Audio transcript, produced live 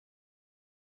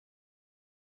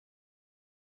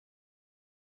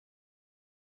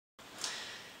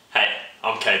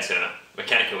I'm Kay Turner,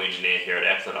 mechanical engineer here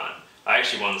at Applidyne. I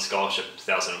actually won the scholarship in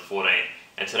 2014,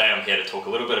 and today I'm here to talk a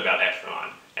little bit about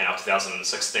Applidyne and our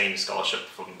 2016 scholarship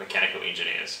for mechanical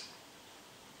engineers.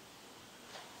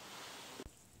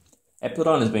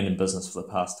 Applidyne has been in business for the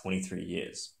past 23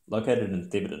 years, located in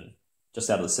Theberton, just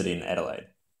out of the city in Adelaide.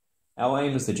 Our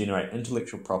aim is to generate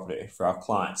intellectual property for our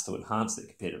clients to enhance their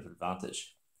competitive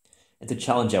advantage and to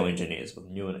challenge our engineers with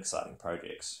new and exciting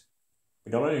projects.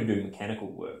 We not only do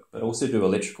mechanical work, but also do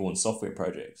electrical and software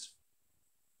projects.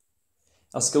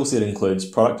 Our skill set includes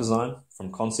product design,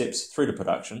 from concepts through to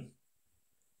production,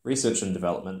 research and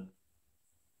development,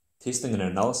 testing and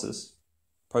analysis,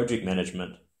 project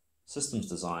management, systems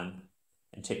design,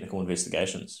 and technical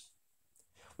investigations.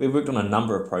 We have worked on a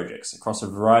number of projects across a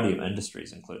variety of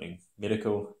industries, including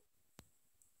medical,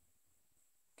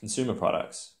 consumer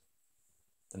products,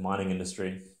 the mining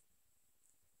industry,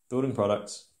 building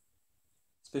products,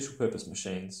 special purpose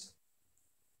machines,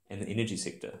 and the energy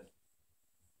sector.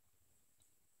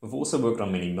 We've also worked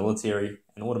on many military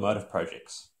and automotive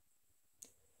projects.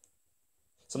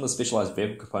 Some of the specialised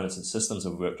vehicle components and systems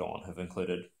we've worked on have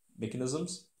included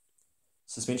mechanisms,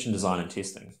 suspension design and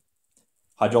testing,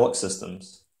 hydraulic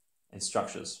systems, and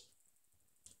structures.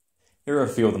 Here are a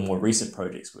few of the more recent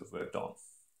projects we've worked on: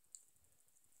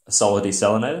 a solar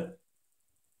desalinator,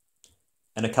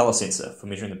 and a colour sensor for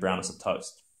measuring the brownness of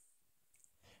toast.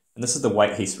 And this is the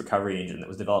weight heat recovery engine that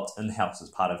was developed in-house as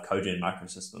part of Cogen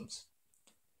Microsystems,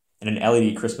 and an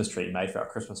LED Christmas tree made for our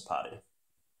Christmas party.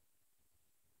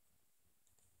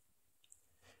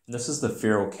 And this is the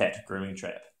feral cat grooming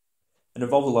trap. It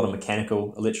involved a lot of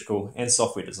mechanical, electrical, and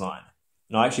software design.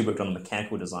 And I actually worked on the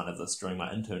mechanical design of this during my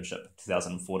internship in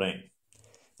 2014.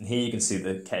 And here you can see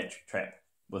the cat trap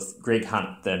with Greg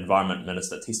Hunt, the Environment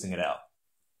Minister, testing it out.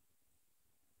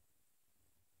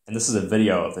 And this is a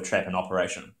video of the trap in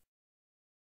operation.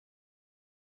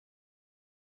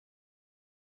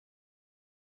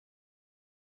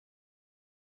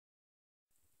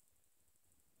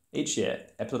 Each year,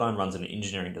 Applidyne runs an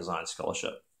Engineering Design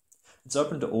Scholarship. It's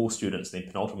open to all students in the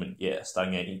penultimate year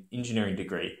starting an engineering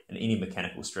degree in any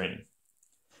mechanical stream.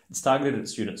 It's targeted at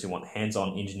students who want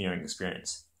hands-on engineering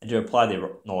experience and to apply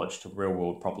their knowledge to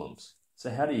real-world problems. So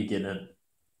how do you get in?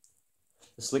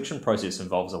 The selection process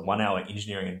involves a 1-hour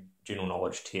engineering and general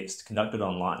knowledge test conducted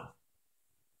online.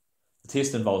 The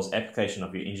test involves application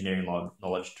of your engineering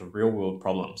knowledge to real-world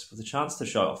problems with a chance to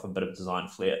show off a bit of design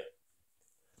flair.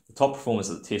 The top performers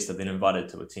of the test are then invited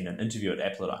to attend an interview at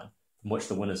Applidyne, from which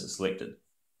the winners are selected.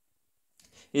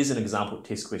 Here's an example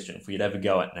test question for you to have a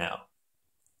go at now.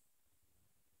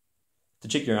 To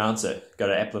check your answer, go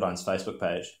to Applidyne's Facebook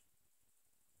page.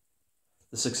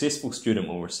 The successful student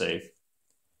will receive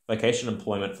vacation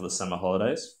employment for the summer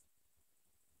holidays,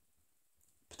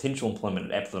 potential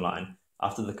employment at Applidyne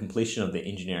after the completion of their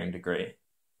engineering degree,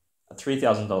 a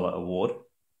 $3,000 award,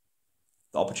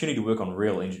 the opportunity to work on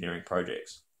real engineering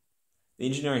projects. The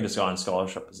Engineering Design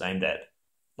Scholarship is aimed at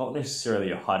not necessarily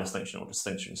your high distinction or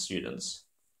distinction students,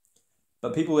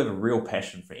 but people who have a real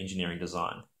passion for engineering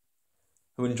design,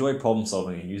 who enjoy problem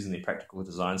solving and using their practical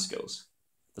design skills,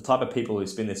 the type of people who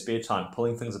spend their spare time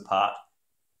pulling things apart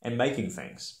and making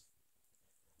things.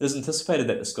 It is anticipated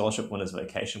that the scholarship winners'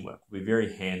 vacation work will be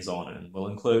very hands-on and will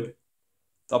include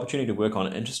the opportunity to work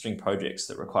on interesting projects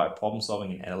that require problem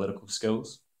solving and analytical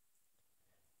skills,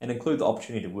 and include the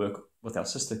opportunity to work with our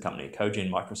sister company,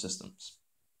 Cogen Microsystems.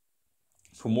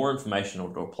 For more information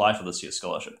or to apply for this year's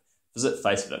scholarship, visit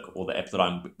Facebook or the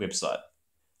Applidyne website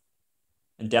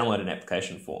and download an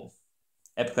application form.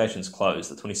 Applications close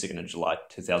the 22nd of July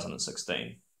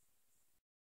 2016.